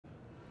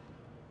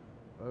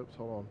Oops,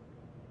 hold on.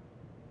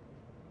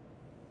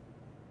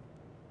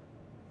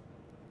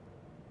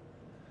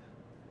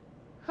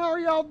 How are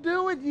y'all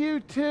doing,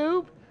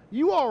 YouTube?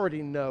 You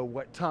already know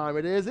what time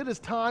it is. It is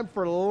time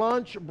for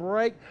lunch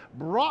break,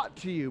 brought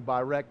to you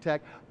by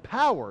recteq,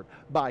 powered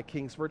by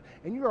Kingsford,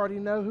 and you already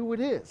know who it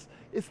is.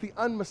 It's the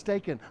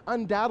unmistaken,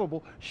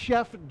 undoubtable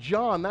Chef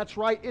John. That's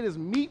right, it is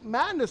Meat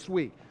Madness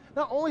Week.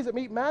 Not only is it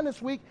Meat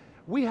Madness Week,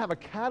 we have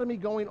Academy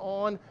going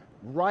on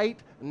right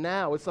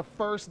now. It's the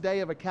first day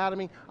of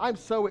Academy. I'm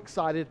so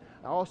excited.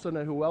 I also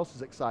know who else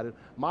is excited.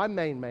 My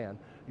main man,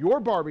 your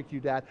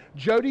barbecue dad,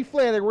 Jody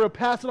Flanagan. We're going to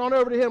pass it on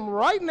over to him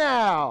right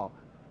now.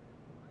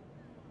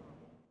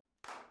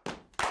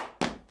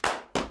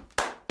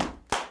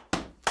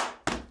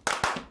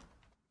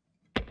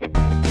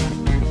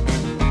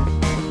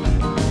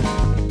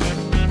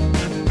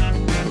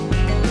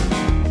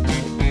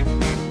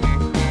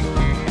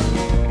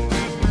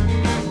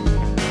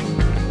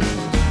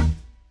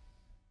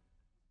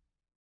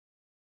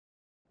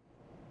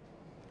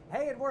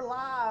 Hey, and we're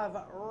live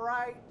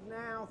right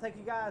now. Thank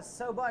you guys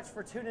so much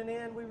for tuning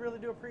in. We really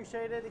do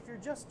appreciate it. If you're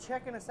just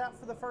checking us out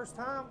for the first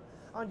time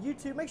on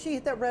YouTube, make sure you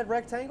hit that red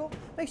rectangle.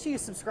 Make sure you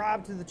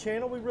subscribe to the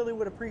channel. We really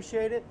would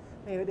appreciate it.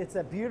 And it's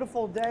a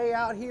beautiful day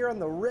out here on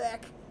the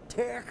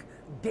recteq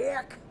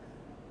deck.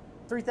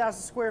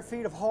 3,000 square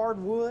feet of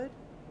hardwood.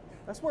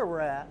 That's where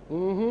we're at.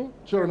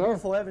 Sure enough.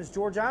 Beautiful Evans,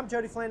 Georgia. I'm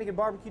Jody Flanagan,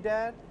 Barbecue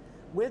Dad.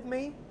 With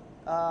me,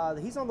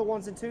 he's on the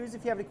ones and twos.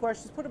 If you have any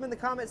questions, put them in the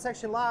comment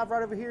section live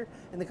right over here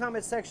in the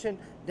comment section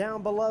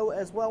down below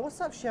as well. What's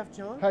up, Chef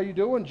John? How you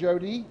doing,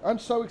 Jody? I'm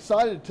so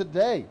excited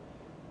today.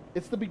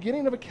 It's the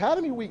beginning of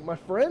Academy Week, my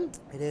friend.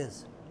 It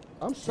is.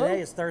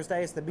 Today is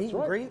Thursday. It's the meet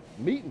and greet.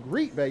 Meet and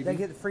greet, baby. They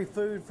get the free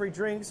food, free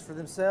drinks for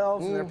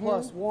themselves and their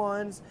plus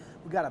ones.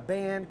 We got a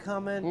band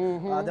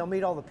coming. They'll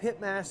meet all the pit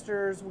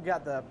masters. We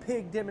got the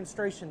pig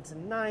demonstration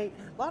tonight.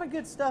 A lot of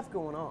good stuff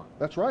going on.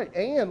 That's right.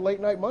 And late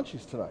night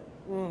munchies tonight.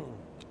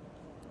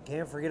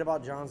 Can't forget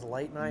about John's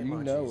late night munchies.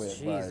 You know it,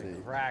 Cheese buddy.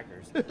 and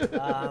crackers.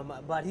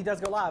 But he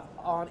does go live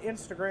on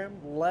Instagram,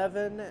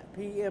 11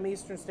 p.m.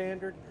 Eastern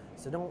Standard,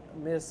 so don't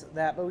miss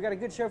that. But we got a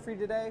good show for you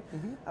today.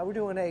 We're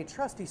doing a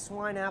trusty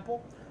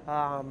Swineapple,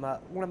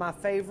 one of my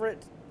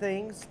favorite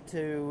things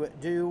to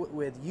do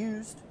with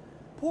used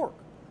pork.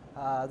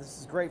 This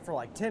is great for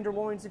like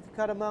tenderloins if you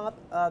cut them up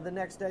the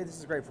next day. This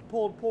is great for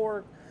pulled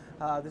pork.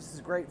 This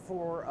is great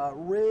for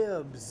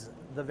ribs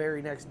the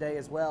very next day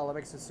as well. It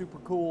makes a super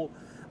cool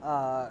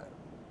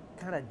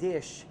kind of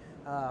dish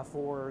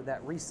for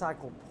that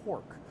recycled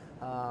pork.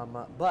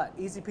 But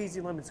easy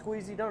peasy lemon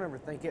squeezy, don't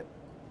overthink it.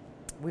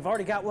 We've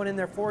already got one in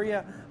there for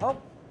you. Oh,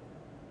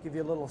 give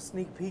you a little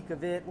sneak peek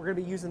of it. We're going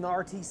to be using the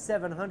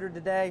RT700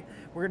 today.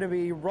 We're going to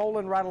be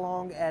rolling right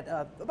along at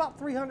about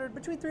 300,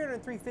 between 300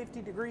 and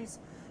 350 degrees,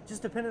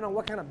 just depending on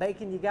what kind of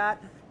bacon you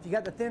got. If you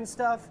got the thin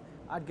stuff,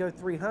 I'd go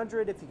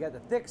 300. If you got the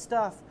thick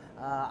stuff,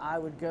 I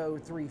would go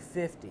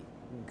 350.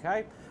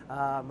 Okay.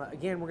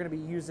 Again, we're going to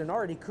be using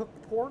already cooked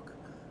pork.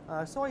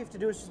 So all you have to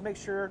do is just make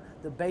sure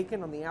the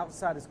bacon on the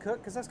outside is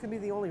cooked, because that's going to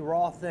be the only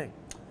raw thing.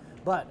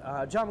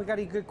 But, John, we got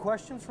any good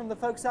questions from the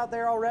folks out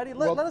there already?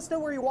 Let us know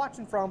where you're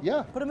watching from.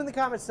 Yeah. Put them in the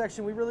comments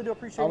section. We really do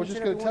appreciate it. I was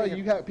just going to tell you,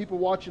 you have people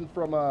watching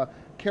from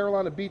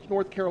Carolina Beach,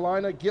 North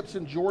Carolina,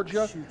 Gibson,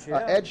 Georgia,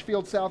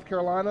 Edgefield, South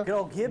Carolina, good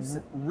old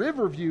Gibson,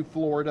 Riverview,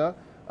 Florida,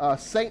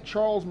 St.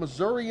 Charles,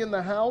 Missouri in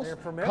the house,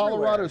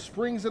 Colorado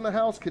Springs in the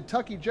house,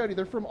 Kentucky, Jody.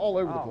 They're from all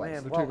over the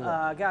place. Man.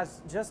 Well,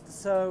 guys, just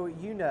so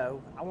you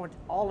know, I want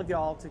all of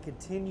y'all to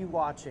continue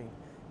watching,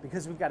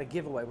 because we've got a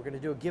giveaway. We're going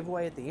to do a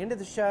giveaway at the end of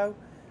the show.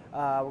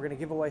 We're going to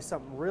give away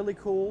something really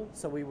cool,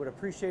 so we would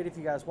appreciate if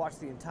you guys watch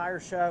the entire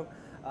show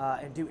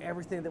and do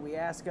everything that we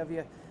ask of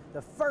you.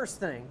 The first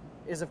thing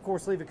is, of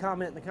course, leave a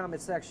comment in the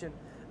comment section.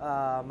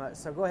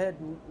 So go ahead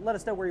and let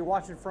us know where you're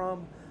watching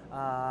from,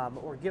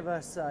 or give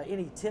us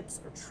any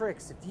tips or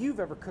tricks if you've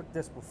ever cooked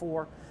this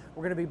before.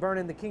 We're going to be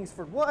burning the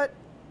Kingsford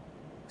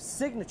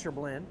signature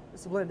blend.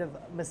 It's a blend of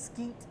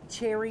mesquite,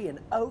 cherry, and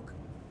oak,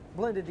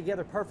 blended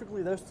together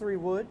perfectly, those three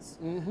woods.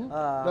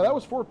 Now that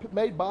was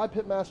made by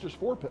pitmasters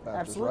for pitmasters,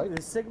 absolutely, right?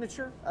 The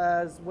signature,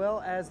 as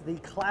well as the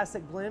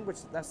classic blend, which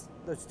that's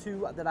those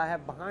two that I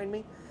have behind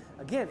me.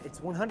 Again, it's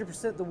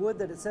 100% the wood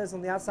that it says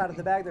on the outside of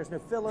the bag. There's no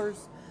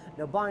fillers,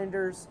 no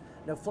binders,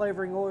 no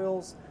flavoring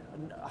oils,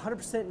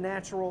 100%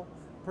 natural,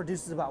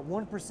 produces about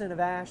 1% of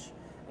ash,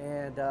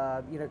 and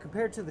you know,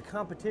 compared to the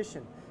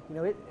competition, you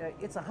know,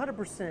 it's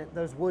 100%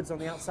 those woods on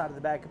the outside of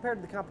the bag.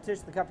 Compared to the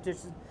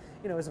competition,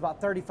 you know, is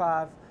about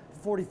 45%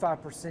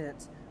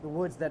 the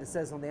woods that it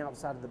says on the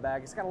outside of the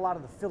bag. It's got a lot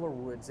of the filler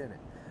woods in it.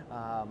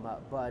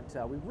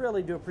 But we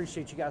really do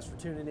appreciate you guys for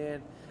tuning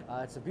in.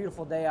 It's a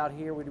beautiful day out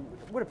here. We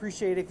would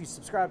appreciate it if you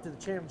subscribe to the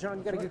channel. John,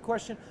 you got a good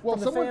question from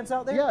the fans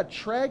out there? Yeah,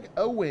 Treg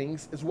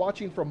Owings is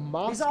watching from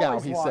Moscow,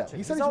 he said.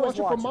 He said he's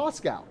watching from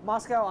Moscow.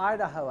 Moscow,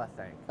 Idaho, I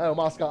think. Oh,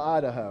 Moscow,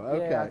 Idaho.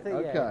 Okay, yeah, I think,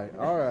 okay,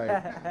 yeah. all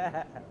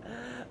right.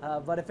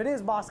 But if it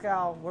is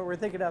Moscow, what we're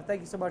thinking of,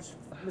 thank you so much,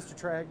 Mr.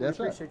 Treg. That's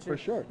we appreciate right, you. for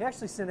sure. He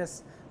actually sent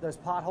us those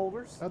pot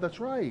holders. Oh, that's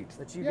right.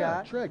 That you yeah,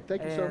 got. Trigg,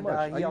 thank you so much.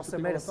 And he I also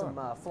made us some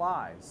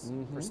flies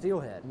for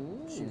steelhead.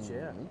 Shoot,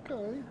 yeah.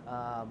 Okay.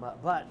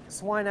 But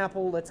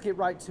Swineapple, let's get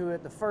right to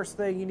it. The first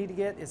thing you need to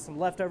get is some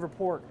leftover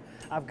pork.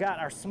 I've got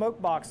our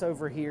smoke box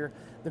over here.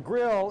 The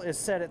grill is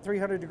set at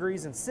 300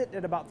 degrees and sitting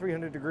at about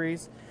 300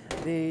 degrees.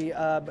 The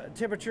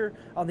temperature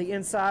on the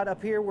inside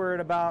up here, we're at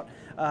about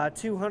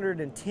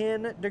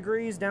 210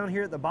 degrees. Down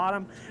here at the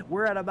bottom,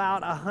 we're at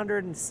about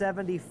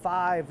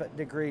 175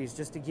 degrees,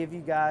 just to give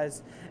you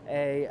guys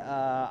a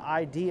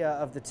idea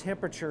of the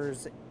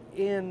temperatures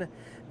in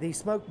the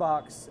smoke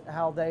box,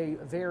 how they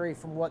vary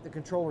from what the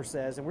controller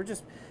says. And we're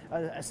just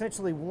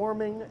essentially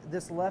warming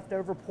this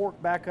leftover pork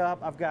back up.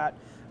 I've got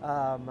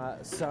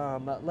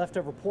some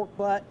leftover pork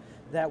butt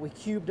that we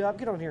cubed up.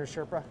 Get on here,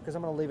 Sherpa, because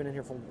I'm going to leave it in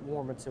here for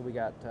warm until we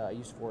got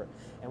use for it.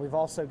 And we've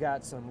also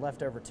got some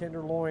leftover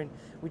tenderloin.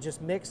 We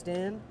just mixed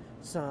in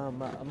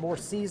some more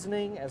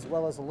seasoning, as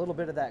well as a little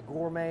bit of that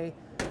gourmet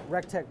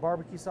recteq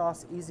barbecue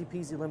sauce. Easy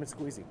peasy lemon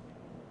squeezy.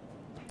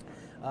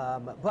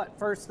 But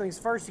first things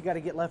first, you got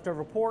to get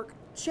leftover pork.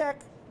 Check.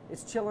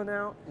 It's chilling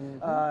out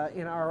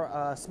in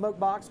our smoke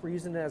box. We're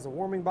using it as a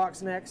warming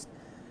box next.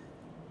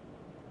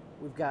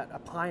 We've got a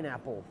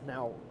pineapple.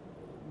 Now,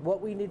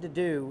 what we need to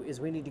do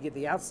is we need to get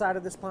the outside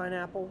of this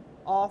pineapple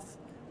off.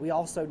 We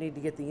also need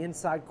to get the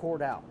inside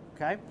cord out,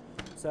 okay?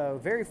 So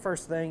very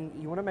first thing,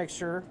 you want to make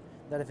sure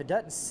that if it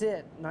doesn't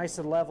sit nice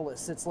and level, it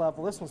sits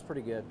level. This one's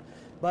pretty good.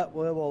 But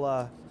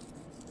we'll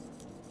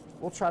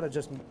try to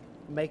just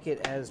make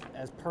it as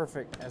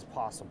perfect as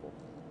possible,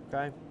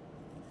 okay?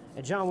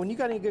 And John, when you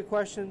got any good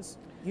questions,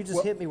 you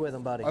just hit me with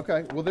them, buddy.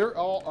 Okay, well, they're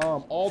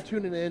all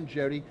tuning in,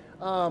 Jody.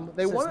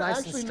 They want to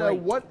actually know,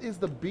 what is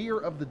the beer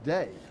of the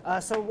day?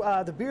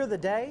 The beer of the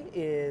day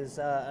is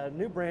a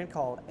new brand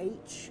called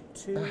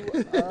H2O.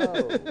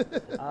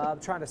 I'm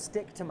trying to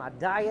stick to my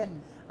diet.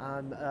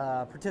 I'm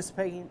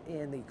participating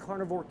in the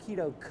Carnivore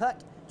Keto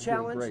Cut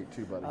Challenge. Great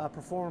too, buddy.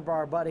 Performed by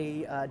our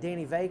buddy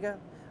Danny Vega.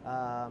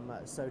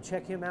 So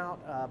check him out,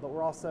 but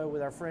we're also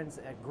with our friends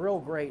at Grill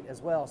Great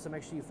as well, so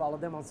make sure you follow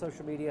them on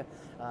social media.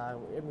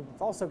 And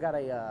we've also got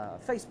a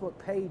Facebook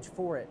page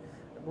for it.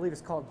 I believe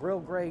it's called Grill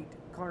Great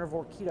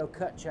Carnivore Keto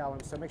Cut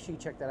Challenge, so make sure you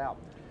check that out.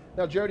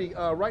 Now, Jody,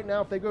 right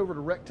now, if they go over to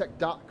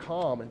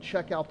recteq.com and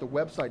check out the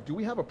website, do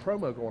we have a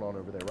promo going on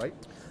over there, right?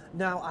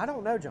 Now, I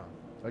don't know, John.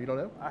 Oh, you don't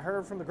know? I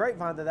heard from the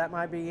grapevine that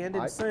might be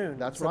ending soon.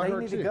 That's so what I they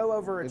heard need too. to go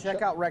over and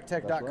check out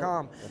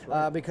recteq.com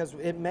because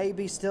it may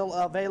be still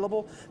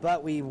available.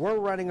 But we were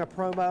running a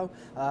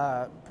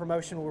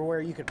promotion where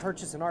you could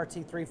purchase an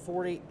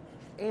RT340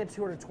 and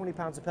 220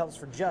 pounds of pellets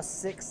for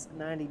just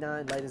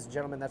 $6.99, ladies and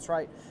gentlemen. That's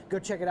right. Go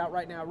check it out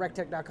right now at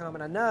recteq.com.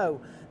 And I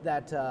know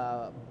that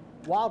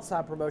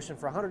Wildside promotion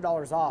for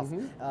 $100 off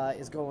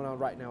is going on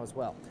right now as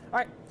well. All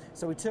right,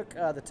 so we took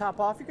the top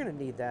off. You're going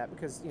to need that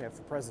because, you know,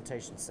 for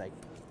presentation's sake.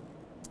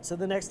 So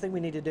the next thing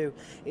we need to do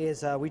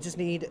is we just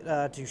need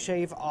to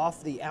shave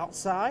off the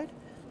outside.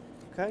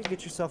 Okay,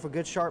 get yourself a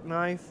good sharp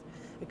knife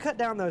and cut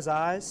down those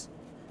eyes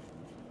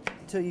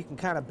until you can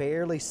kind of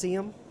barely see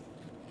them.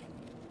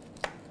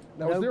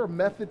 Now, is there a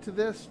method to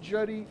this,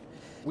 Jody?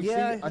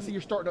 I see you're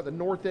starting at the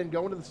north end,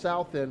 going to the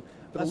south end,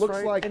 but it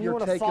looks like you're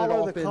taking it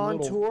off in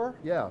little...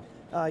 Yeah.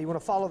 You want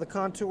to follow the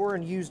contour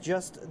and use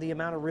just the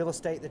amount of real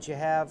estate that you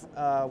have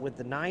with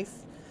the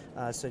knife.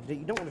 So you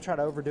don't want to try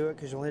to overdo it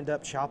because you'll end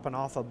up chopping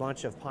off a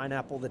bunch of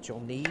pineapple that you'll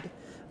need.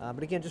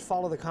 But again, just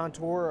follow the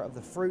contour of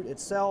the fruit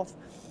itself.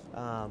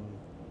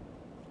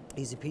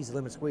 Easy peasy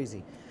lemon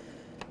squeezy.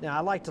 Now,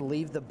 I like to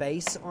leave the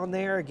base on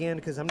there, again,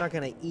 because I'm not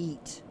going to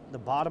eat the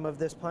bottom of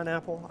this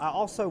pineapple. I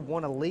also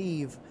want to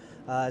leave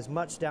as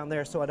much down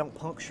there so I don't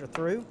puncture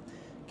through.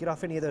 Get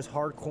off any of those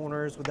hard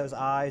corners with those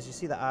eyes. You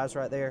see the eyes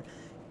right there?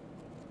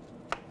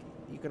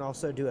 You can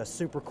also do a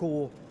super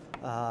cool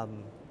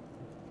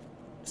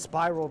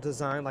spiral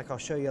design, like I'll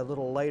show you a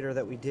little later,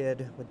 that we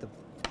did with the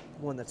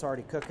one that's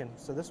already cooking.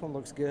 So this one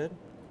looks good.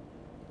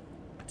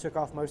 Took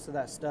off most of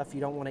that stuff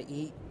you don't want to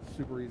eat.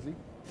 Super easy.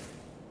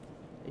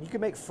 And you can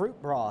make fruit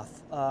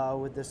broth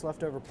with this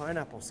leftover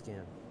pineapple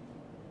skin.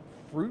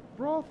 Fruit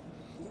broth?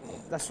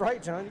 That's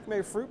right, John. You can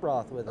make fruit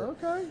broth with it.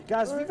 Okay.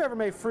 Guys, if you've ever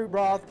made fruit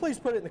broth, please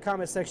put it in the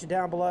comment section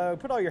down below.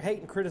 Put all your hate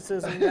and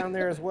criticism down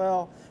there as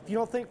well. If you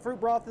don't think fruit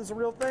broth is a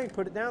real thing,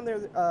 put it down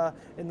there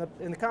in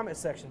the comment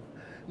section.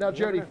 Now,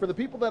 Jody, for the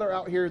people that are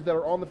out here that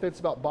are on the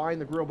fence about buying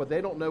the grill, but they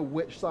don't know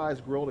which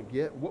size grill to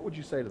get, what would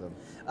you say to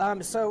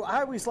them? So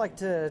I always like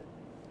to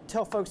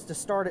tell folks to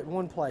start at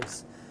one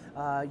place.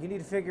 You need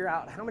to figure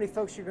out how many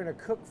folks you're going to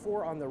cook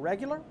for on the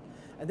regular,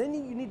 and then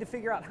you need to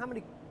figure out how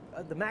many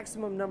the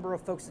maximum number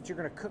of folks that you're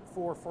going to cook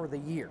for the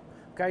year.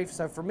 Okay,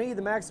 so for me,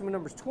 the maximum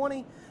number is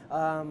 20,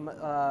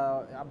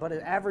 but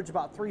it average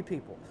about 3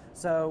 people.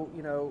 So,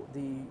 you know,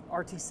 the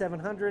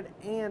RT700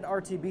 and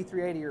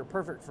RT-B380 are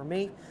perfect for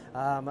me.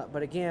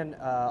 But again,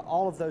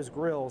 all of those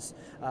grills,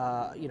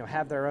 you know,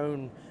 have their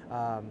own,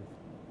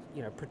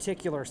 you know,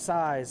 particular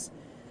size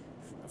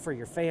for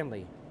your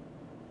family.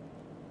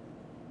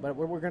 But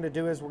what we're going to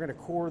do is we're going to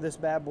core this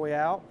bad boy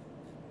out.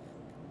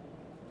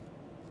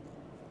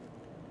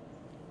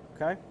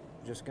 Okay,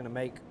 Just going to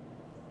make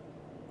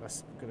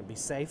us going to be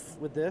safe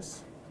with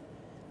this.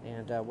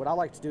 And what I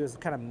like to do is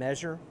kind of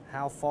measure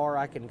how far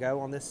I can go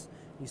on this.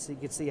 You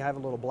can see I have a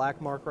little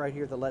black mark right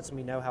here that lets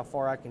me know how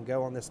far I can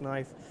go on this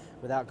knife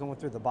without going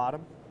through the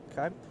bottom.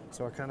 Okay,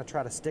 so I kind of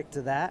try to stick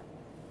to that.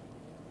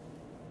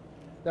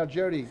 Now,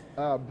 Jody,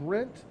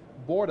 Brent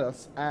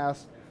Bordas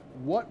asked,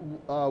 would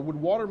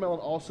watermelon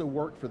also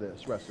work for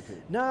this recipe?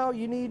 No,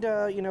 you need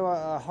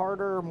a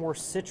harder, more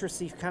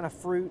citrusy kind of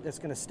fruit that's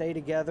going to stay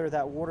together.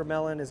 That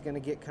watermelon is going to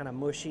get kind of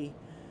mushy.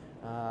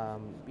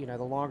 The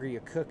longer you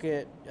cook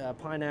it,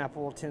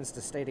 pineapple tends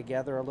to stay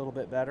together a little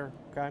bit better.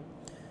 Okay,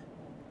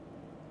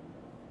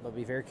 but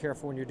be very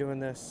careful when you're doing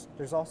this.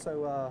 There's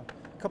also a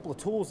couple of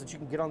tools that you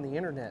can get on the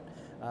internet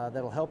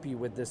that'll help you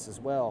with this as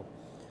well.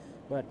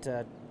 But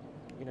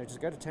just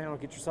go to town,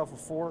 get yourself a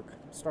fork,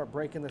 start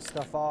breaking this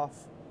stuff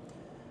off.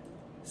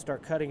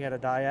 Start cutting at a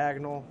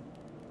diagonal.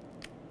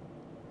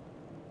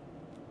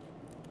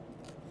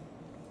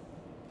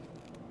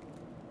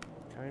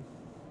 Okay.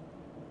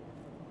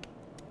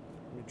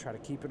 You try to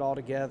keep it all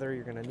together.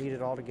 You're going to need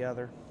it all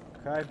together.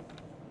 Okay.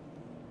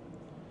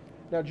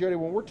 Now, Jody,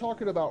 when we're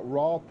talking about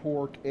raw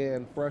pork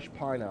and fresh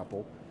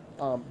pineapple,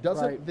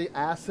 doesn't the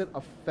acid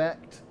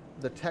affect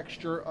the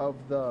texture of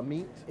the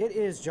meat? It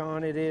is,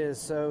 John. It is.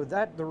 So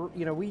that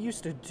we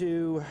used to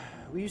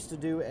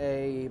do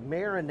a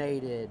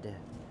marinated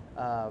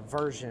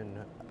version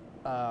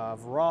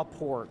of raw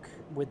pork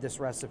with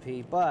this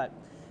recipe, but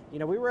we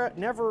were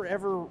never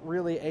ever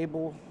really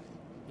able.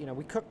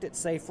 We cooked it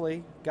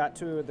safely, got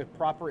to the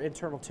proper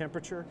internal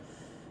temperature,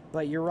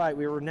 but you're right,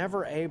 we were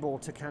never able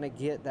to kind of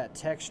get that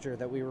texture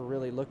that we were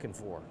really looking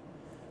for.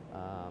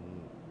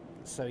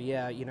 So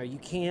yeah, you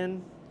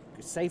can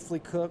safely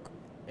cook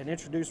and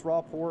introduce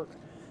raw pork,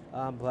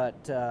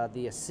 but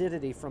the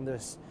acidity from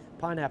this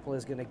pineapple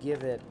is going to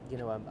give it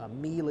a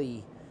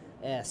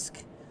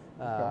mealy-esque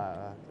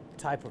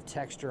type of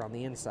texture on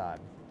the inside.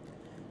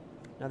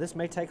 Now this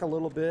may take a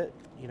little bit.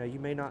 You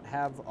may not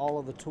have all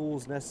of the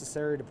tools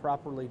necessary to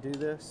properly do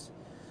this,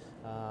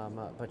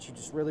 but you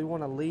just really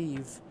want to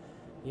leave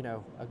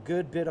a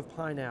good bit of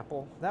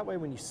pineapple. That way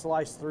when you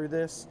slice through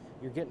this,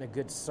 you're getting a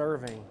good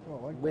serving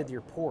with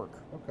your pork.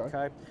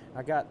 Okay.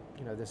 I got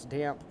this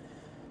damp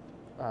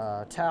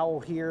towel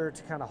here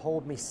to kind of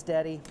hold me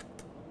steady,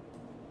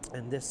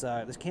 and this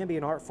can be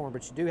an art form,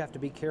 but you do have to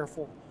be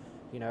careful.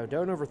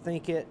 Don't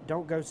overthink it.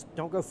 Don't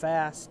go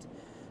fast.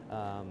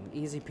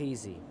 Easy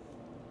peasy.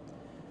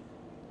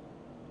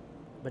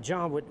 But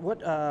John,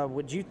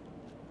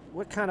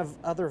 what kind of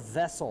other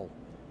vessel,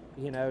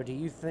 do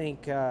you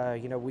think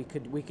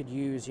we could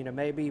use?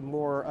 Maybe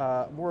more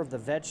of the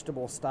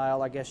vegetable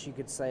style. I guess you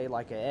could say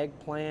like an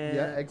eggplant.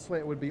 Yeah,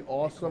 eggplant would be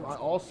awesome. I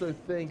also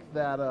think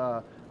that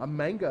a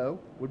mango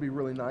would be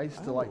really nice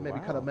to maybe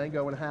cut a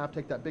mango in half,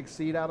 take that big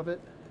seed out of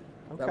it.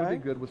 Okay. That would be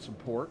good with some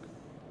pork.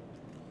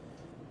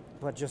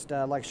 But just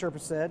like Sherpa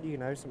said,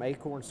 some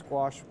acorn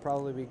squash would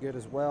probably be good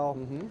as well.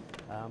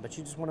 Mm-hmm. But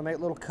you just want to make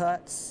little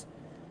cuts,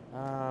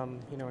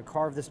 and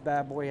carve this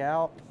bad boy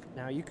out.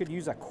 Now you could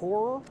use a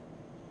corer,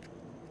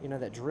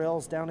 that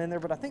drills down in there,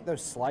 but I think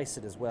those slice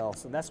it as well,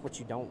 so that's what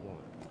you don't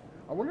want.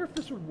 I wonder if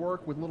this would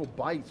work with little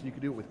bites, and you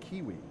could do it with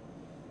kiwi.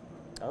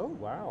 Oh,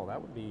 wow,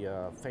 that would be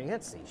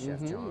fancy, Chef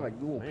John. Like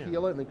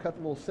peel it and then cut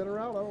the little center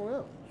out? I don't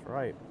know. That's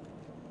right.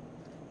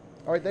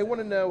 All right, they want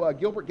to know,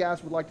 Gilbert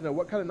Gass would like to know,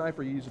 what kind of knife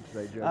are you using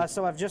today, Jody?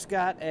 So I've just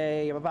got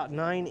about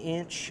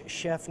 9-inch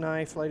chef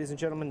knife, ladies and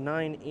gentlemen,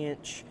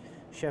 9-inch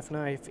chef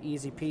knife,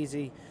 easy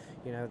peasy.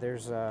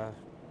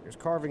 There's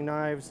carving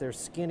knives, there's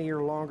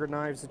skinnier, longer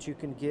knives that you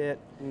can get.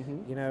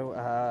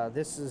 Mm-hmm.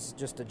 This is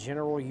just a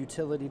general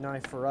utility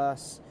knife for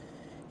us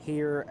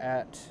here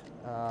at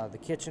the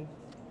kitchen.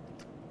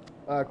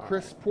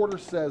 Chris Porter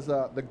says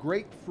the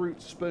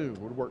grapefruit spoon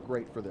would work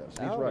great for this.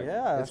 He's right.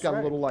 Yeah, it's got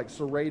a little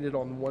serrated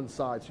on one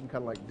side, so you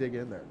can kind of dig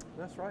in there.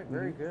 That's right.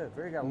 Very good.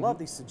 Very good. I love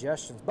these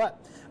suggestions. But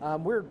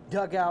we're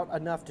dug out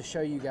enough to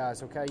show you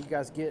guys. Okay, you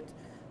guys get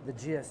the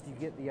gist. You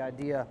get the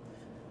idea.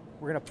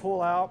 We're gonna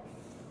pull out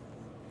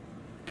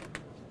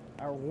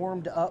our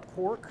warmed up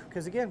pork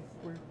because again,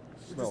 we're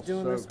just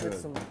doing this with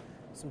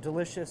some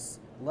delicious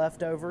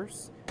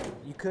leftovers.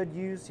 You could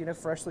use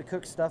freshly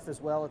cooked stuff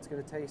as well. It's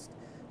gonna taste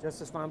just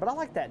as fine, but I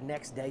like that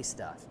next day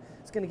stuff.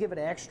 It's going to give it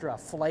extra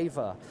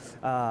flavor.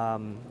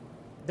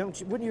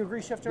 Wouldn't you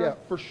agree, Chef John? Yeah,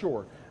 for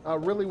sure.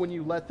 Really, when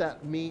you let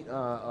that meat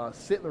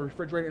sit in the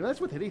refrigerator, and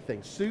that's with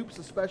anything, soups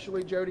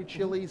especially, Jody,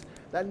 chilies,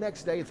 that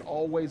next day it's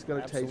always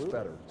going to taste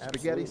better.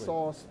 Spaghetti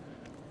sauce.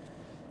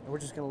 And we're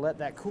just going to let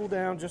that cool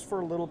down just for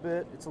a little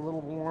bit. It's a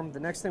little warm. The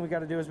next thing we got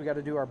to do is we got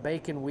to do our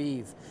bacon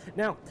weave.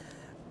 Now,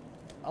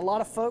 a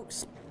lot of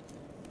folks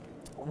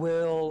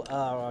will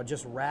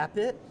just wrap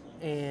it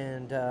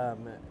and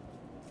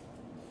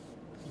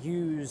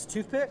use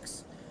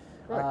toothpicks.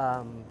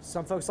 Right.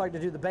 Some folks like to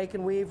do the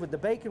bacon weave. With the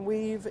bacon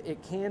weave,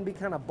 it can be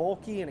kind of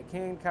bulky and it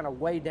can kind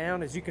of weigh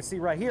down. As you can see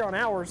right here on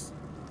ours,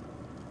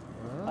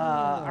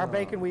 our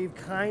bacon weave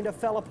kind of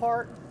fell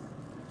apart.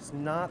 It's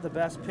not the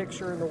best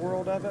picture in the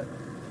world of it.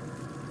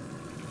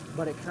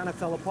 but it kind of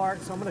fell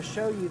apart. So I'm going to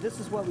show you, this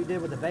is what we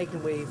did with the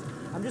bacon weave.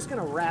 I'm just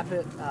going to wrap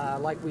it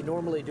like we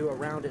normally do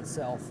around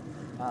itself.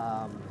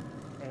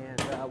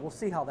 We'll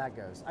see how that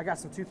goes. I got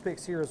some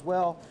toothpicks here as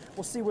well.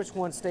 We'll see which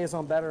one stays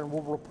on better, and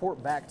we'll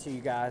report back to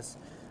you guys.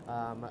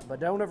 But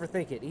don't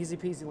overthink it. Easy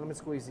peasy, lemon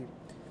squeezy.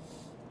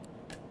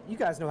 You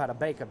guys know how to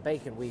bake a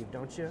bacon weave,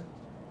 don't you?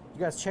 You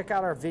guys check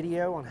out our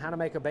video on how to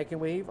make a bacon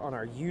weave on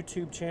our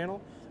YouTube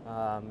channel.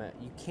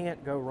 You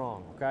can't go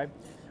wrong, okay?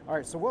 All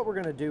right, so what we're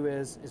gonna do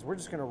is we're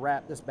just gonna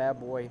wrap this bad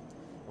boy,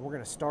 and we're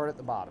gonna start at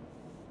the bottom,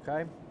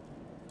 okay?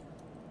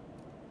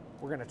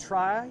 We're gonna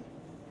try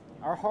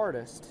our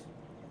hardest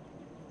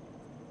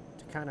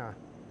to kind of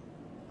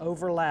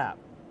overlap.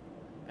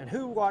 And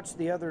who watched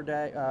the other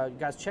day, you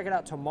guys check it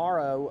out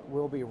tomorrow,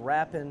 we'll be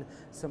wrapping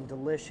some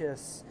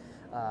delicious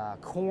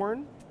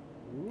corn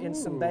in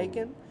some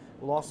bacon.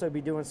 We'll also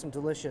be doing some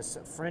delicious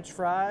French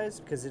fries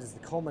because it is the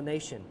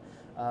culmination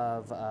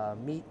of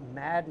Meat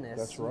Madness.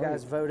 That's right. You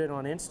guys voted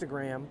on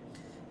Instagram,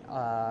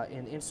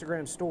 in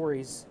Instagram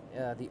stories,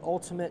 the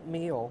ultimate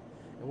meal,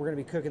 and we're going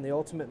to be cooking the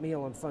ultimate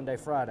meal on Fun Day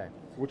Friday.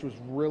 Which was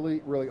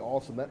really, really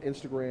awesome. That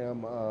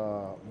Instagram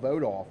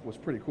vote off was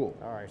pretty cool.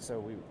 All right, so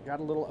we got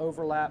a little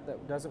overlap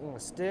that doesn't want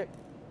to stick,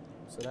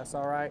 so that's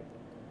all right.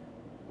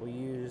 We'll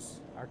use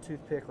our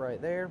toothpick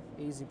right there,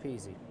 easy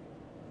peasy.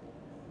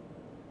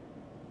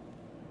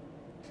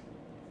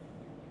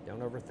 Don't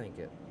overthink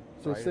it.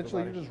 So right,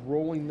 essentially, everybody? you're just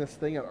rolling this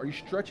thing out. Are you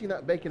stretching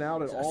that bacon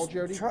out at all,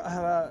 Jody?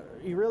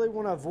 You really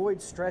want to avoid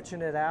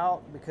stretching it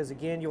out because,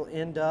 again, you'll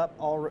end up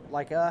all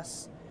like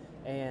us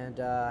and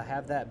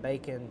have that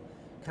bacon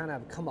kind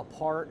of come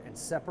apart and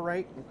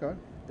separate. Okay.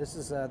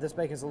 This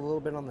bacon's a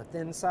little bit on the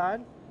thin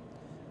side,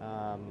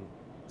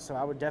 so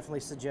I would definitely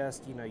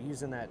suggest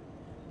using that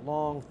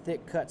long,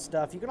 thick cut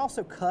stuff. You can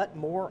also cut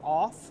more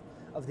off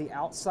of the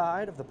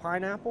outside of the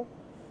pineapple.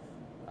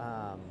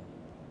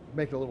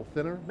 Make it a little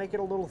thinner? Make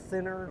it a little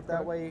thinner. Okay.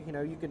 That way,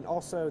 you can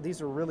also,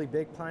 these are really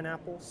big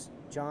pineapples.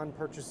 John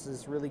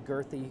purchases really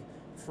girthy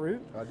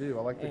fruit. I do.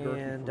 I like the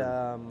girthy fruit.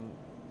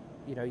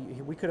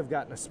 And, we could have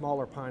gotten a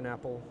smaller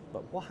pineapple,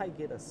 but why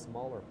get a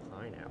smaller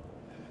pineapple?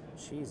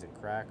 Cheese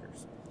and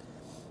crackers.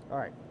 All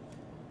right.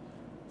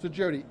 So,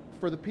 Jody,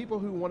 for the people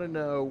who want to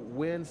know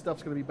when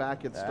stuff's going to be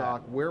back in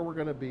stock, where we're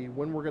going to be,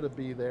 when we're going to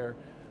be there,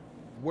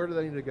 where do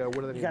they need to go? What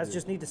do they need to do? You guys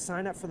just need to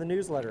sign up for the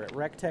newsletter at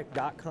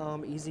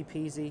recteq.com, easy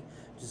peasy.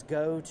 Just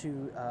go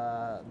to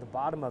the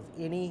bottom of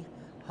any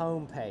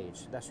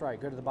homepage. That's right,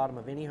 go to the bottom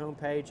of any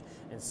homepage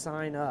and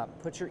sign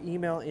up. Put your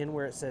email in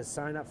where it says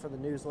sign up for the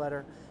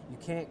newsletter. You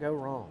can't go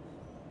wrong.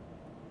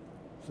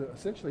 So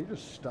essentially, you're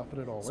just stuffing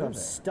it all So in I'm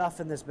there.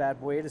 stuffing this bad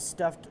boy. It is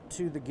stuffed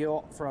to the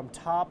gilt from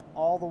top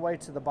all the way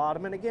to the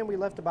bottom. And again, we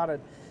left about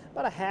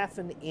a half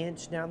an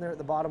inch down there at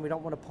the bottom. We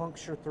don't want to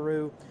puncture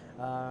through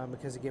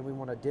because again, we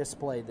want to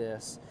display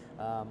this.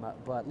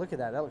 But look at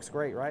that. That looks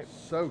great, right?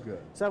 So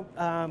good. So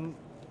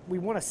we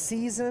want to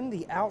season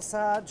the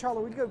outside.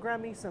 Charlie, would you go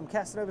grab me some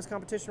Casanova's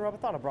competition rub? I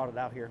thought I brought it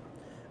out here.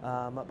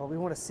 But we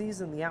want to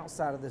season the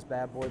outside of this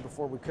bad boy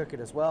before we cook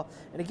it as well.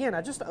 And again,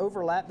 I just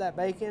overlap that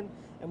bacon,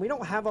 and we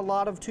don't have a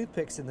lot of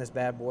toothpicks in this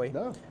bad boy.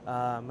 No.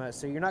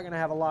 So you're not going to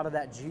have a lot of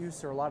that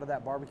juice or a lot of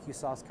that barbecue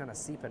sauce kind of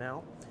seeping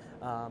out.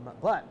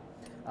 But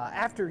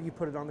after you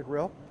put it on the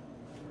grill,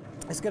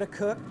 it's going to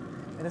cook,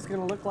 and it's going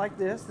to look like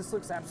this. This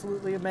looks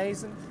absolutely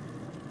amazing.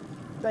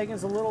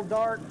 Bacon's a little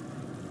dark,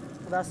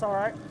 but that's all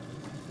right.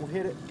 We'll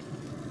hit it,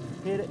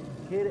 hit it,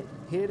 hit it,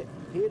 hit it,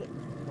 hit it.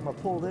 I'm gonna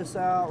pull this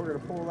out. We're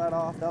gonna pull that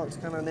off. That looks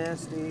kind of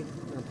nasty.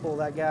 We're gonna pull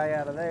that guy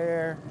out of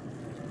there.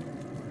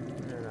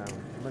 We're gonna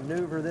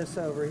maneuver this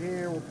over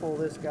here. We'll pull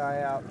this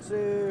guy out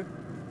too.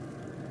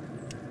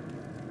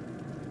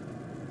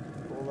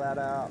 Pull that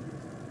out.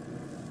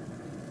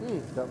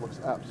 That looks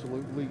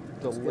absolutely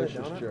Looks good,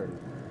 delicious, don't it? Jody.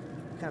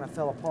 Kind of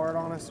fell apart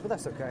on us, but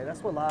that's okay.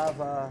 That's what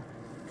live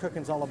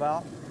cooking's all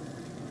about.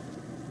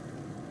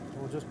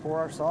 We'll just pour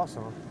our sauce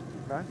on,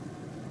 okay?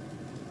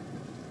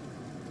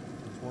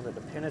 Just wanted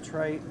to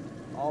penetrate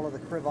all of the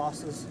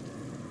crevasses.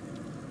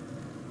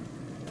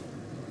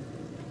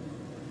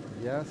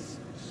 Yes,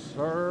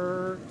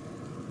 sir.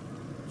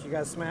 So you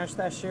guys smash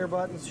that share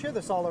button. Share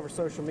this all over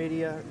social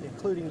media,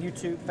 including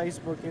YouTube,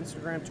 Facebook,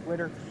 Instagram,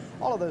 Twitter,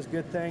 all of those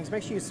good things.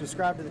 Make sure you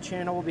subscribe to the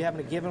channel. We'll be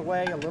having a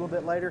giveaway a little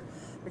bit later.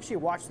 Make sure you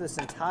watch this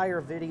entire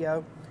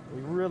video.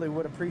 We really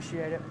would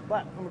appreciate it.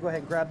 But I'm gonna go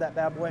ahead and grab that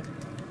bad boy.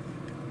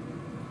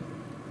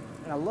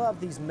 And I love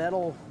these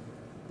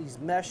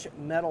mesh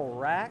metal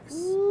racks.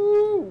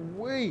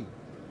 Ooh-wee.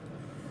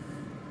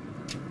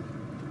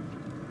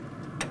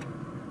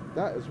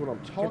 That is what I'm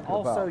talking You can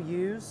also about.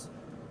 use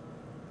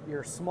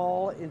your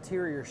small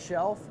interior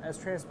shelf as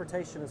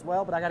transportation as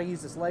well, but I gotta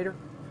use this later.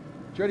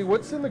 Jody,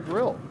 what's in the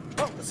grill?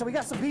 Oh, so we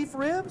got some beef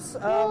ribs.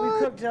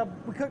 What?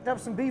 We cooked up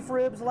some beef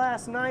ribs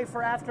last night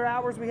for after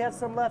hours. We had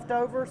some left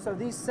over, so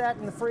these sat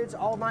in the fridge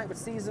all night with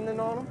seasoning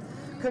on them.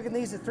 Cooking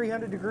these at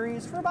 300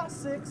 degrees for about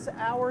 6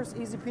 hours,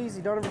 easy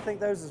peasy. Don't overthink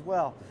those as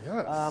well.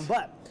 Yes.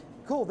 But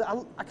cool.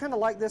 I kind of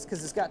like this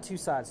because it's got two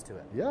sides to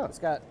it. Yeah. It's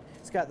got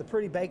It's got the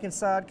pretty bacon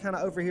side kind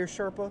of over here,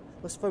 Sherpa.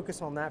 Let's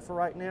focus on that for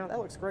right now. That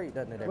looks great,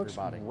 doesn't it,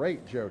 everybody? Looks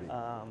great, Jody.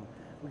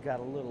 We got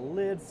a little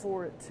lid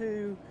for it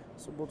too,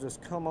 so we'll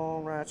just come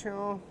on right here.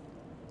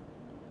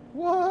 What?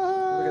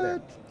 Look at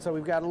that. So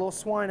we've got a little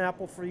swine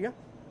apple for you.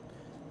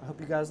 I hope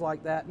you guys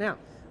like that. Now,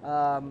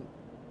 on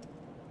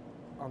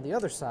the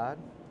other side,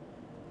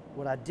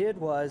 what I did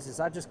was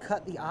I just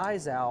cut the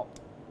eyes out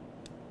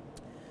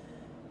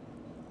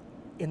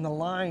in the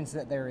lines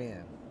that they're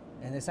in.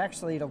 And it's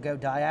actually, it'll go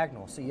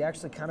diagonal. So you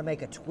actually kind of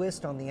make a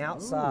twist on the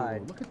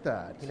outside. Ooh, look at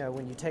that. You know,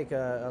 when you take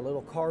a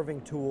little carving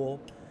tool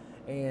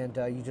and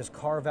you just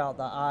carve out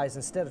the eyes,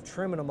 instead of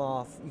trimming them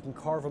off, you can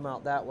carve them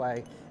out that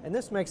way. And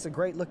this makes a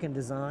great looking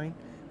design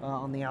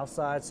on the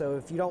outside. So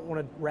if you don't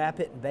want to wrap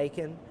it in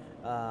bacon,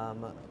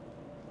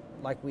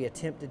 like we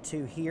attempted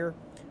to here,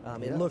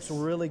 it looks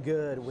really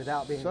good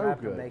without being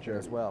wrapped in bacon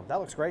as well. That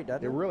looks great,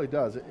 doesn't it? It really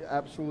does. It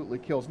absolutely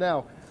kills.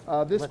 Now,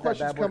 this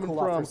question is coming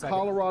from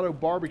Colorado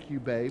Barbecue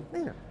Babe.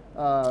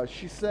 Yeah.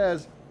 She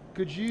says,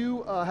 could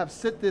you have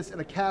sit this in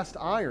a cast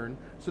iron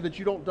so that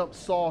you don't dump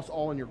sauce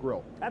all in your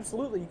grill?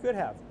 Absolutely, you could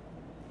have.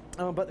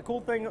 But the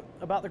cool thing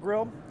about the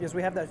grill is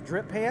we have that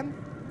drip pan.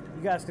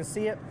 You guys can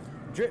see it.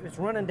 It's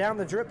running down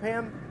the drip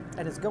pan,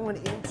 and it's going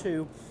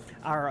into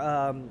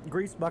our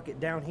grease bucket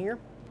down here.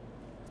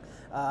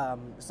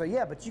 So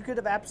yeah, but you could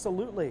have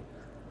absolutely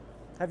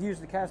have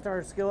used the cast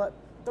iron skillet.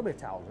 There'll be a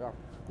towel there.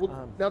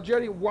 Well, now,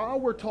 Jody, while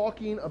we're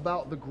talking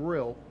about the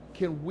grill,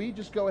 can we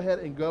just go ahead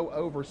and go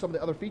over some of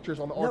the other features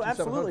on the RT700? No,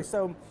 absolutely.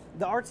 So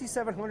the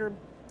RT700,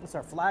 it's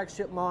our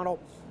flagship model.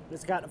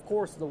 It's got, of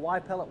course, the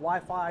Y-Pellet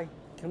Wi-Fi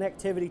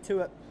connectivity to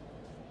it.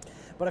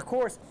 But of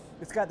course,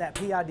 it's got that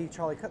PID,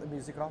 Charlie, cut the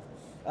music off.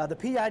 The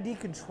PID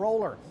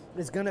controller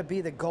is going to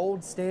be the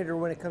gold standard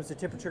when it comes to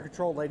temperature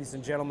control, ladies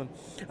and gentlemen.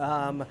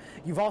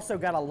 You've also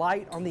got a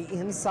light on the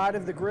inside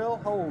of the grill.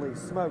 Holy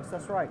smokes,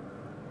 that's right.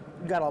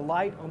 You've got a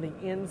light on the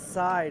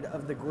inside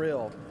of the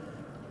grill.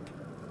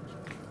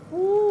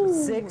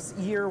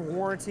 6-year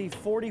warranty,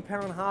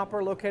 40-pound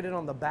hopper located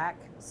on the back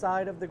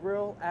side of the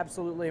grill.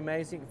 Absolutely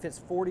amazing. It fits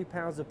 40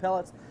 pounds of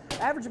pellets.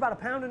 Average about a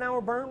pound an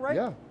hour burn, right?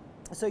 Yeah.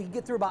 So you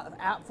get through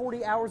about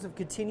 40 hours of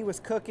continuous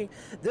cooking.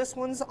 This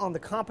one's on the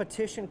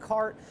competition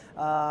cart.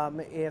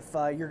 If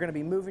you're going to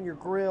be moving your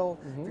grill,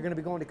 you're going to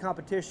be going to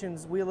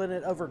competitions, wheeling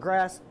it over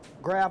grass,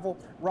 gravel,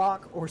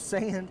 rock, or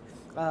sand.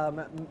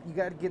 You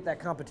got to get that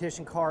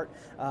competition cart.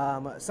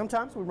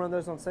 Sometimes we run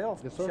those on sale,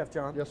 yes, sir. Chef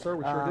John. Yes, sir,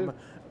 we sure do.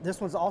 This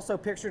one's also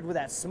pictured with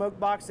that smoke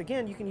box.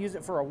 Again, you can use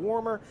it for a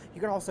warmer. You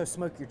can also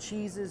smoke your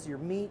cheeses, your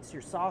meats,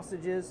 your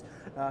sausages,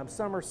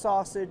 summer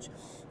sausage.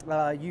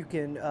 You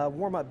can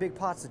warm up big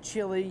pots of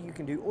chili. You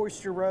can do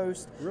oyster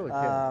roast, really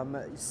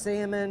can.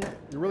 salmon.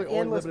 You're really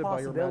only limited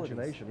by your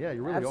imagination. Yeah,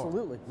 you really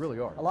Absolutely. Really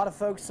are. A lot of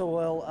folks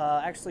will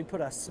actually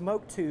put a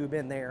smoke tube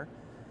in there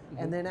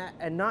and then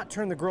not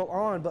turn the grill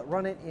on, but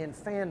run it in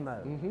fan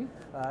mode.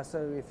 So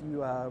if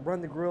you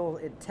run the grill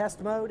in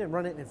test mode and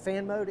run it in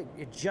fan mode,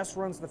 it just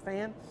runs the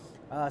fan.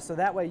 So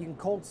that way you can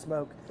cold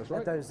smoke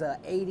at those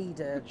 80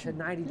 to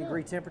 90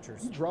 degree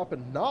temperatures. You're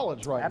dropping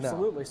knowledge right now.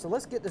 Absolutely. So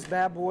let's get this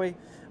bad boy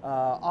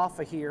off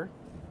of here.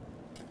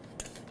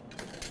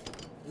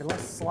 And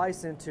let's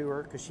slice into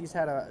her because she's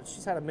had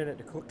a minute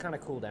to kind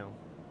of cool down.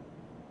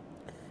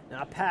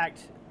 Now I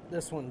packed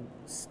this one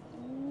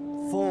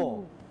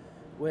full.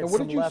 And what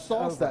did you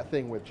sauce that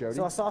thing with, Jody?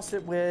 So I sauced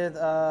it with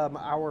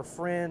our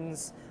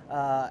friends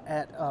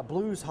at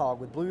Blues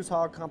Hog, with Blues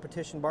Hog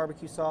competition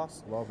barbecue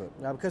sauce. Love it.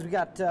 Because we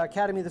got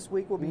Academy this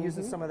week, we'll be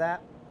using some of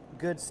that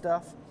good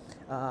stuff.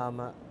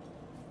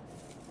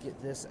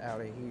 Get this out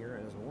of here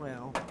as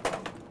well.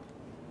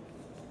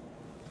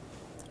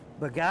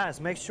 But guys,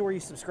 make sure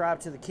you subscribe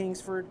to the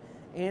Kingsford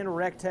and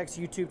recteq's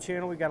YouTube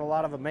channel. We've got a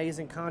lot of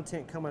amazing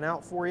content coming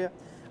out for you.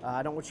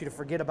 I don't want you to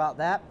forget about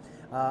that.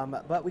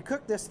 But we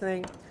cooked this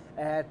thing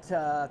at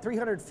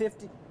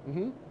 350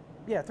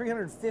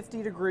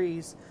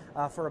 degrees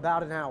for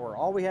about an hour.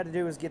 All we had to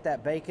do was get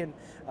that bacon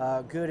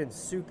good and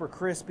super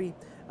crispy,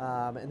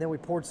 and then we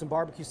poured some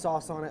barbecue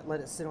sauce on it, let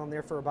it sit on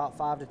there for about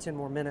 5 to 10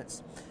 more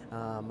minutes.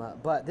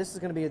 But this is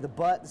going to be the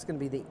butt, this is going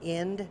to be the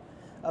end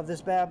of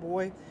this bad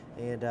boy,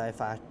 and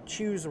if I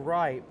choose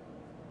right,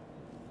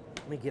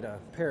 let me get a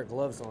pair of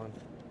gloves on.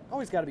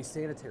 Always got to be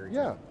sanitary.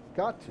 Yeah,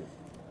 got to.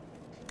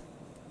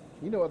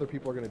 You know other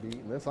people are going to be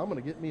eating this. I'm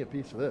going to get me a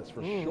piece of this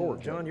for sure,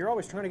 John, you're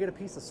always trying to get a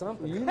piece of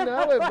something. You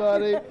know it,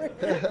 buddy.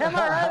 Am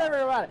I right,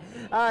 everybody?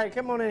 All right,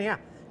 come on in here.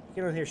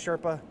 Get on here,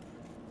 Sherpa.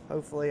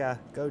 Hopefully I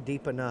go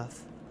deep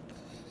enough.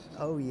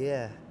 Oh,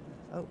 yeah.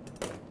 Oh,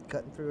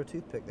 cutting through a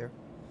toothpick there.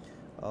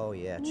 Oh,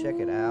 yeah. Check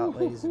it out,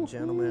 ladies and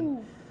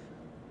gentlemen.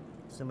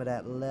 Some of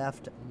that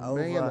left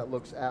over. Man, that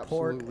looks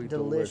absolutely pork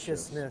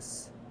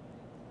deliciousness.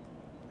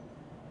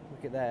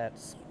 Look at that.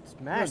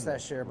 Smash that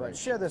share button.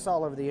 Share this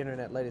all over the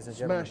internet, ladies and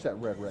gentlemen. Smash that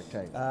red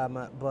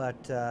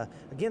rectangle.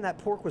 Again, that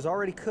pork was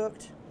already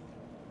cooked.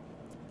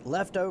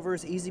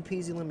 Leftovers, easy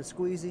peasy, lemon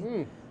squeezy.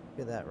 Look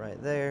at that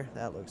right there.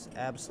 That looks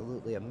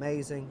absolutely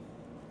amazing.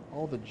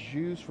 All the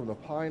juice from the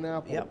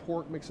pineapple, the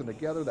pork mixing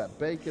together, that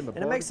bacon, the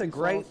barbecue it makes a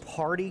great sauce.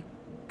 party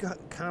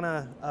kind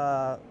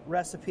of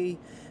recipe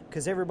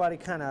because everybody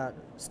kind of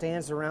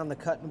stands around the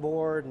cutting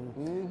board,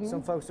 and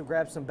some folks will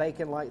grab some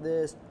bacon like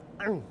this,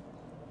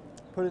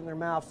 put it in their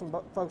mouth. Some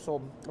folks will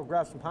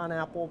grab some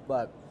pineapple,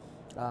 but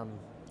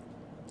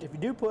if you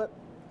do put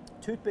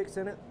toothpicks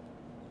in it,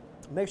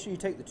 make sure you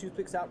take the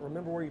toothpicks out and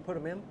remember where you put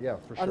them in. Yeah,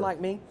 for sure. Unlike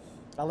me,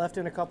 I left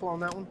in a couple on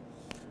that one.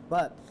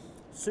 But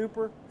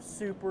super,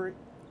 super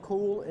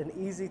cool and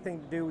easy thing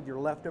to do with your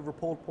leftover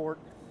pulled pork,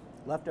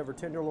 leftover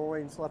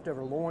tenderloins,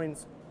 leftover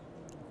loins,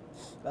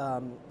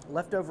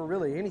 leftover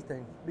really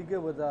anything. Be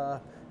good with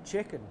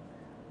chicken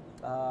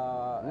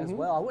as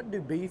well. I wouldn't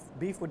do beef.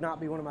 Beef would not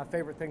be one of my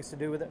favorite things to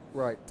do with it.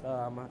 Right.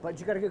 But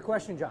you got a good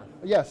question, John.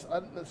 Yes.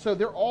 So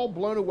they're all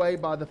blown away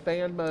by the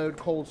fan mode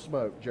cold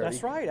smoke, Jody.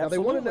 That's right. Now Absolutely.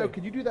 they want to know,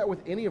 could you do that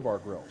with any of our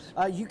grills?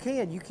 You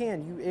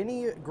can.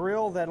 Any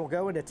grill that'll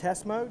go into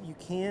test mode, you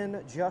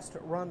can just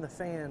run the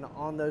fan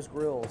on those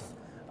grills.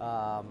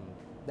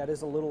 That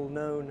is a little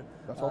known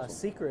awesome.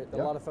 secret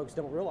that a lot of folks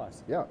don't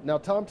realize. Yeah. Now,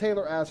 Tom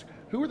Taylor asks,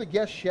 who are the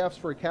guest chefs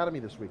for Academy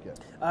this weekend?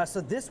 So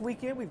this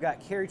weekend, we've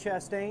got Carrie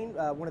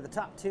Chastain, one of the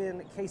top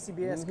 10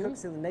 KCBS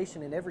cooks in the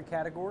nation in every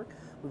category.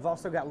 We've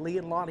also got Lee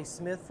and Lonnie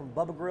Smith from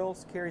Bubba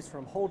Grills. Carrie's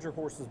from Hold Your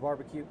Horses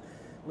Barbecue.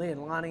 Lee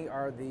and Lonnie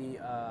are the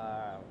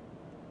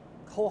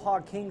whole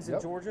hog kings in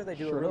Georgia. They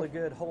do a really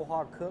good whole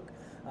hog cook.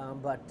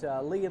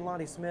 But Lee and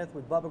Lonnie Smith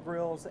with Bubba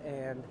Grills,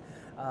 and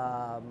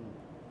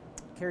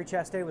Carrie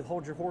Chastain with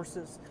Hold Your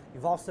Horses.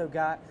 You've also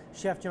got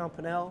Chef John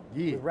Pinnell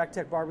with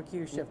recteq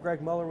Barbecue, Chef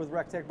Greg Muller with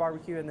recteq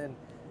Barbecue, and then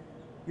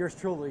yours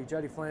truly,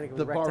 Jody Flanagan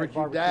with recteq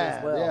Barbecue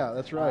as well. Yeah,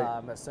 that's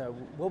right. So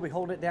we'll be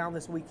holding it down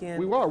this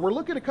weekend. We are. We're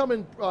looking to come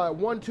in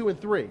 1, 2,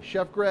 and 3.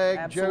 Chef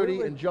Greg,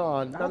 Jody, and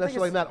John. Not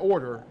necessarily in that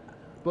order,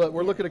 but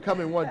we're looking to come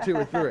in 1, 2,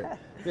 and 3.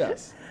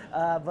 Yes.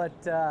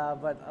 But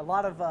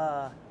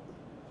a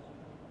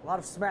lot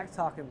of smack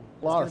talking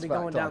is going to be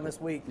going down this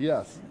week.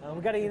 Yes.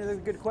 We got any other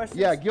good questions?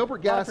 Yeah,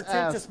 Gilbert Gass asks.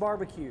 Pretentious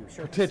barbecue.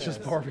 Pretentious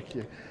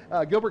barbecue.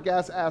 Gilbert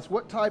Gass asks,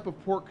 what type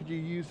of pork could you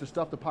use to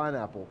stuff the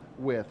pineapple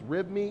with?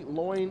 Rib meat,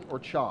 loin, or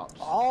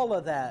chops? All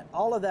of that.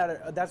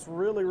 That's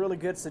really, really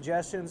good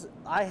suggestions.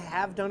 I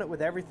have done it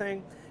with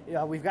everything.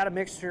 We've got a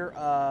mixture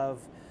of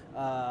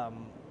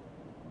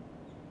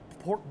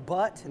pork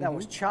butt that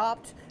was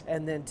chopped,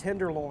 and then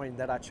tenderloin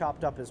that I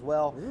chopped up as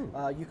well.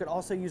 You could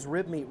also use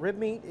rib meat. Rib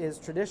meat is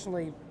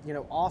traditionally,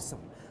 awesome,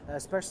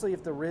 especially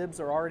if the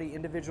ribs are already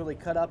individually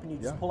cut up and you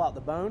just pull out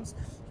the bones.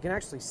 You can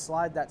actually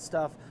slide that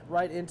stuff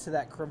right into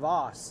that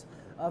crevasse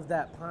of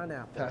that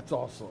pineapple. That's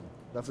awesome.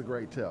 That's a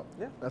great tip.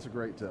 Yeah, that's a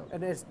great tip.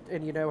 And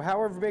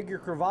however big your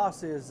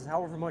crevasse is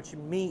however much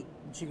meat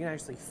that you can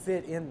actually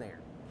fit in there.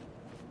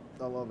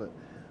 I love it.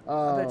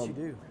 I bet you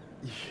do.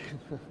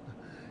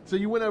 So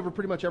you went over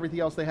pretty much everything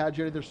else they had,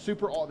 Jody. They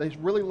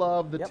really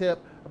love the tip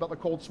about the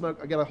cold smoke.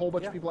 I got a whole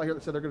bunch of people out here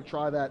that said they're going to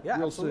try that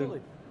real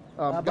soon.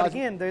 But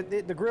again,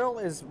 the grill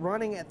is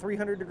running at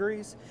 300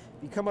 degrees.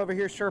 If you come over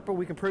here, Sherpa,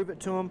 we can prove it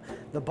to them.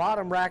 The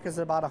bottom rack is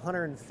about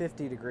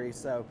 150 degrees.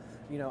 So,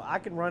 I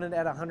can run it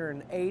at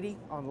 180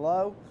 on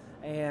low,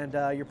 and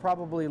you're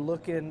probably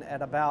looking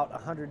at about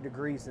 100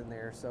 degrees in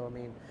there. So, I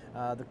mean,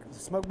 the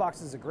smoke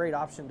box is a great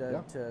option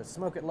to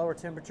smoke at lower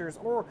temperatures,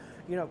 or,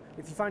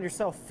 if you find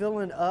yourself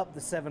filling up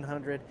the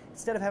 700,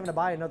 instead of having to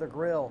buy another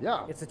grill,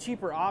 it's a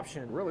cheaper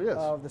option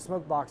of the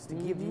smoke box to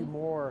give you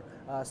more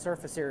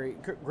surface area,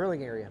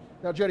 grilling area.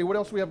 Now, Jody, what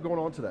else do we have going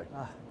on today?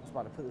 I was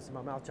about to put this in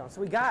my mouth, John.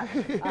 So we got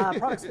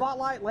Product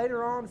Spotlight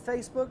later on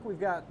Facebook. We've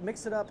got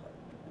Mix It Up.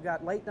 We've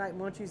got Late Night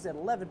Munchies at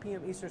 11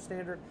 p.m. Eastern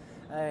Standard.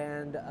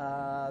 And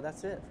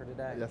that's it for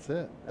today. That's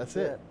it. That's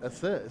it.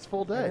 It's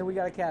full day. And then we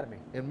got Academy.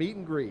 And meet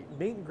and greet.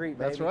 Meet and greet,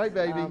 baby. That's right,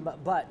 baby.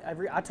 But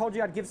I told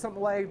you I'd give something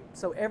away.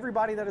 So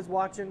everybody that is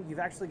watching, you've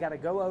actually got to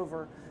go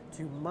over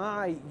to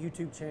my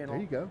YouTube channel.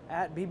 There you go.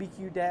 At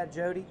BBQ Dad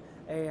Jody.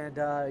 And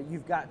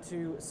you've got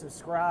to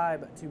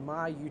subscribe to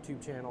my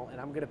YouTube channel.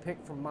 And I'm going to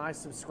pick from my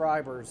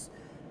subscribers.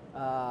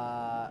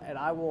 And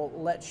I will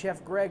let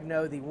Chef Greg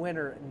know the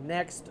winner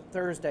next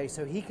Thursday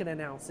so he can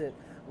announce it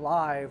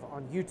live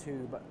on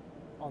YouTube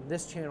on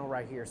this channel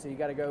right here. So you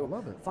got to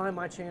go find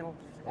my channel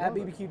at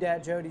BBQ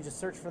Dad Jody. Just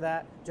search for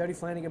that, Jody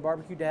Flanagan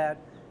Barbecue Dad.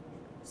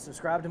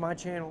 Subscribe to my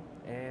channel,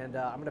 and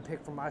I'm going to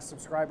pick from my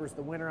subscribers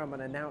the winner. I'm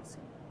going to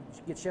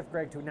get Chef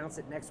Greg to announce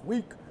it next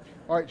week.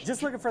 All right,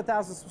 just looking for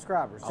 1,000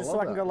 subscribers, just so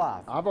I can go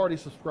live. I've already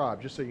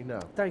subscribed, just so you know.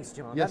 Thanks,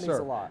 John. Yes, that means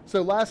a lot.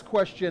 So last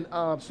question.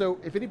 So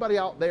if anybody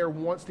out there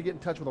wants to get in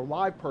touch with a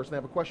live person, they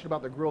have a question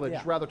about their grill, they'd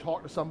just rather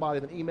talk to somebody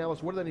than email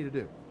us, what do they need to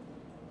do?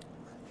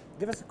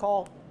 Give us a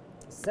call,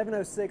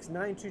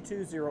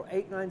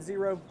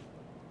 706-922-0890.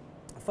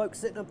 Folks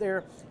sitting up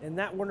there in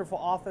that wonderful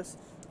office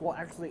will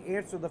actually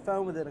answer the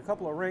phone within a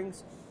couple of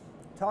rings,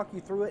 talk you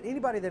through it.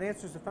 Anybody that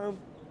answers the phone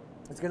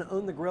is going to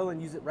own the grill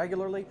and use it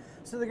regularly,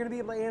 so they're going to be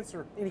able to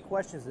answer any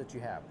questions that you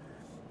have.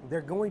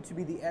 They're going to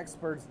be the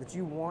experts that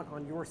you want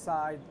on your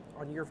side,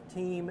 on your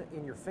team,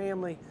 in your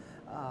family.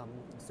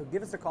 So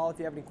give us a call if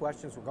you have any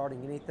questions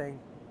regarding anything.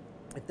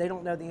 If they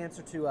don't know the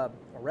answer to a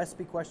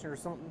recipe question or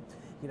something,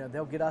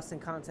 they'll get us in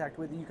contact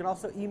with you. You can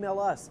also email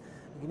us,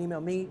 You can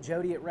email me,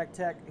 Jody at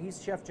recteq. He's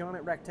Chef John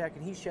at recteq,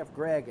 and he's Chef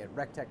Greg at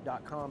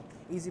recteq.com.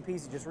 Easy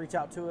peasy, just reach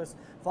out to us.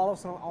 Follow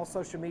us on all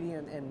social media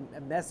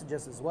and message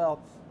us as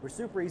well. We're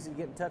super easy to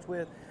get in touch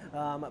with.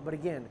 But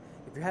again,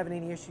 if you're having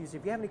any issues,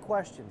 if you have any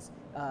questions,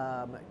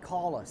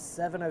 call us,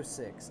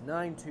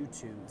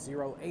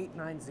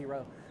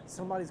 706-922-0890.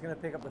 Somebody's going to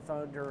pick up the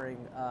phone during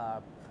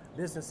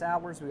business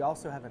hours. We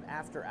also have an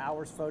after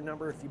hours phone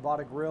number. If you bought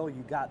a grill,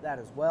 you got that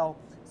as well.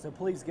 So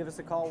please give us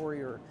a call where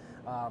you're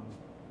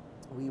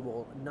we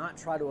will not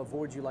try to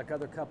avoid you like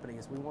other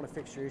companies. We want to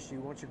fix your issue.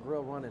 We want your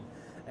grill running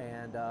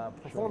and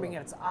performing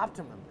at its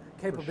optimum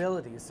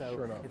capabilities.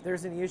 So if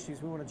there's any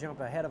issues, we want to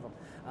jump ahead of them.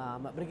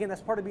 But again,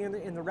 that's part of being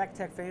in the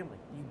recteq family.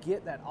 You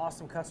get that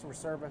awesome customer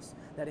service,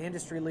 that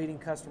industry-leading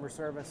customer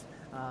service,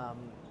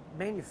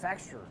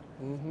 manufacturer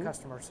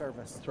customer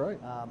service. That's right.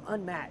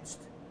 Unmatched.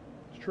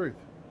 It's truth.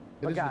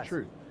 It is the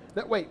truth.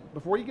 Now, wait,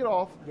 before you get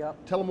off,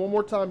 tell them one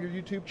more time your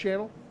YouTube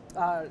channel.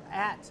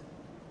 At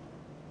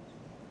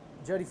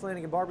Jody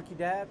Flanagan Barbecue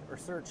Dad, or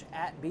search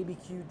at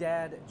BBQ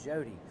Dad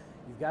Jody.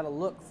 You've got to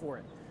look for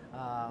it.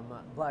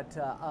 But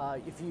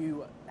if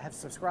you have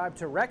subscribed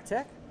to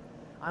recteq,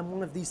 I'm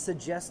one of the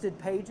suggested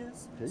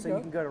pages. You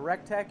can go to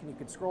recteq and you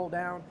can scroll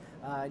down.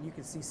 You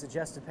can see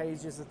suggested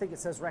pages. I think it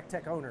says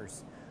recteq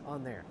owners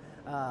on there.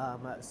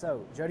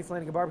 So Jody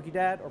Flanagan Barbecue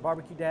Dad or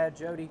Barbecue Dad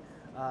Jody,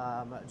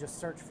 just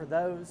search for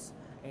those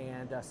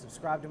and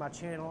subscribe to my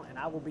channel, and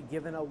I will be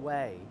giving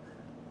away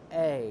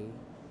a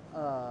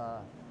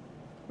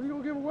what are you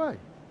going to give away?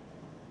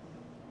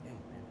 Dang,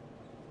 man.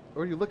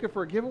 Are you looking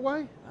for a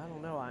giveaway? I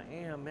don't know. I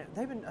am, man.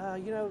 They've been,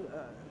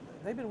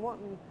 they've been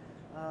wanting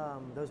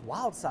those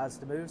wild sides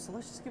to move, so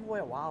let's just give away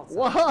a wild side.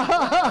 What?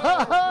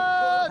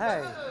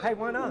 Hey,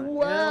 why not?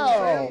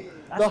 Wow. You know,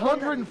 the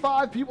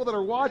 105 people that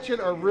are watching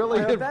are really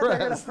impressed. They're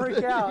going to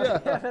freak out.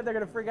 Yeah. I bet they're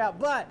going to freak out.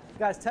 But,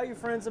 guys, tell your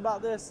friends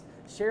about this.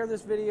 Share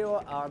this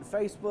video on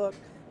Facebook,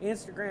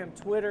 Instagram,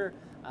 Twitter,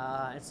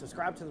 and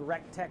subscribe to the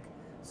recteq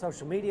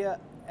social media,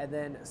 and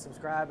then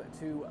subscribe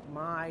to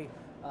my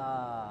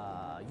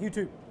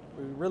YouTube.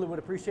 We really would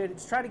appreciate it.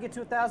 Just try to get to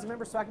 1,000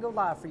 members so I can go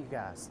live for you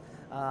guys.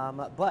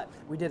 But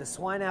we did a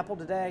swine apple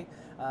today.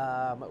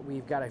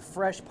 We've got a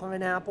fresh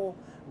pineapple.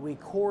 We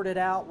cored it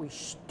out. We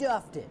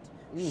stuffed it.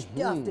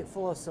 Stuffed it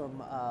full of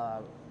some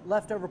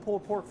leftover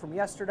pulled pork from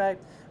yesterday.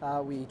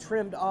 We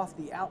trimmed off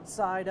the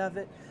outside of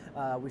it.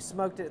 We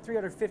smoked it at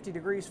 350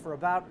 degrees for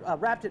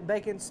about, wrapped it in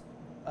bacon,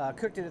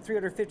 cooked it at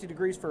 350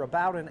 degrees for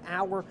about an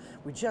hour.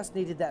 We just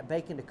needed that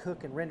bacon to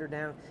cook and render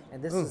down,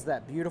 and this is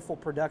that beautiful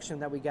production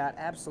that we got.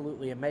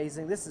 Absolutely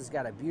amazing. This has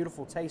got a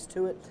beautiful taste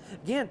to it.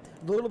 Again,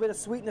 a little bit of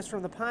sweetness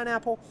from the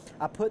pineapple.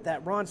 I put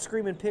that Ron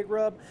Screamin' Pig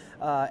Rub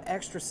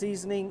extra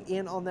seasoning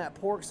in on that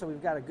pork, so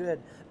we've got a good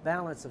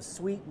balance of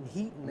sweet and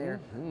heat in there.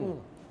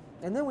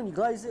 And then when you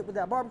glaze it with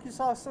that barbecue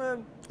sauce,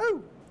 son,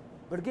 ooh!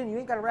 But again, you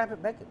ain't got to wrap it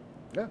in bacon.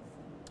 Yeah.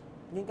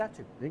 You ain't got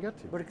to. You ain't got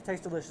to. But it can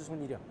taste delicious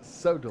when you do.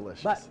 So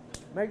delicious. But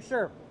make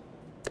sure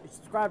you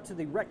subscribe to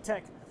the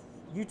recteq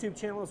YouTube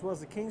channel, as well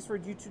as the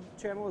Kingsford YouTube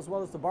channel, as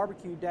well as the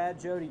Barbecue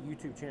Dad Jody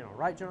YouTube channel.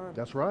 Right, John?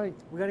 That's right.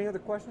 We got any other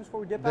questions before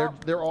we dip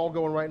out? They're all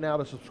going right now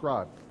to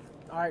subscribe.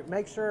 All right,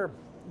 make sure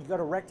you go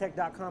to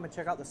recteq.com and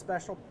check out the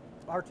special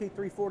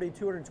RT340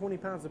 220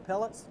 pounds of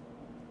pellets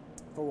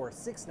for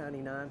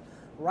 $6.99.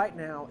 Right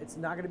now, it's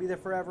not going to be there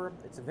forever.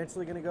 It's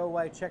eventually going to go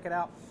away. Check it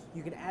out.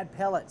 You can add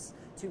pellets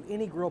to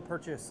any grill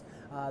purchase.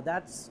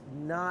 That's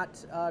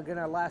not going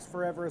to last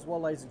forever as well,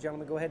 ladies and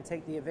gentlemen. Go ahead and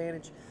take the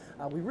advantage.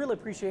 We really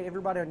appreciate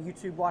everybody on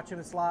YouTube watching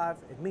us live.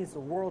 It means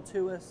the world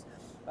to us.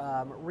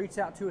 Reach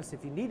out to us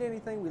if you need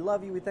anything. We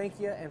love you. We thank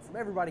you. And from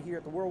everybody here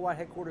at the worldwide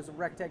headquarters of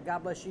recteq,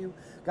 God bless you.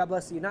 God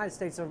bless the United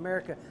States of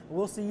America. And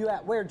we'll see you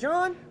at where,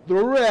 John? The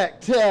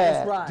recteq.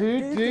 That's right.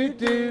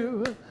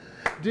 Do.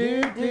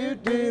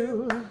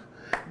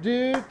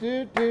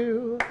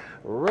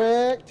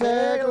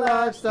 Recteq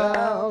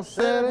lifestyle,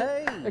 set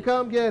it and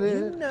come get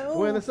it. You know.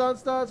 When the sun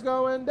starts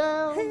going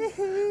down,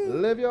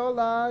 live your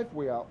life.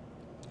 We out.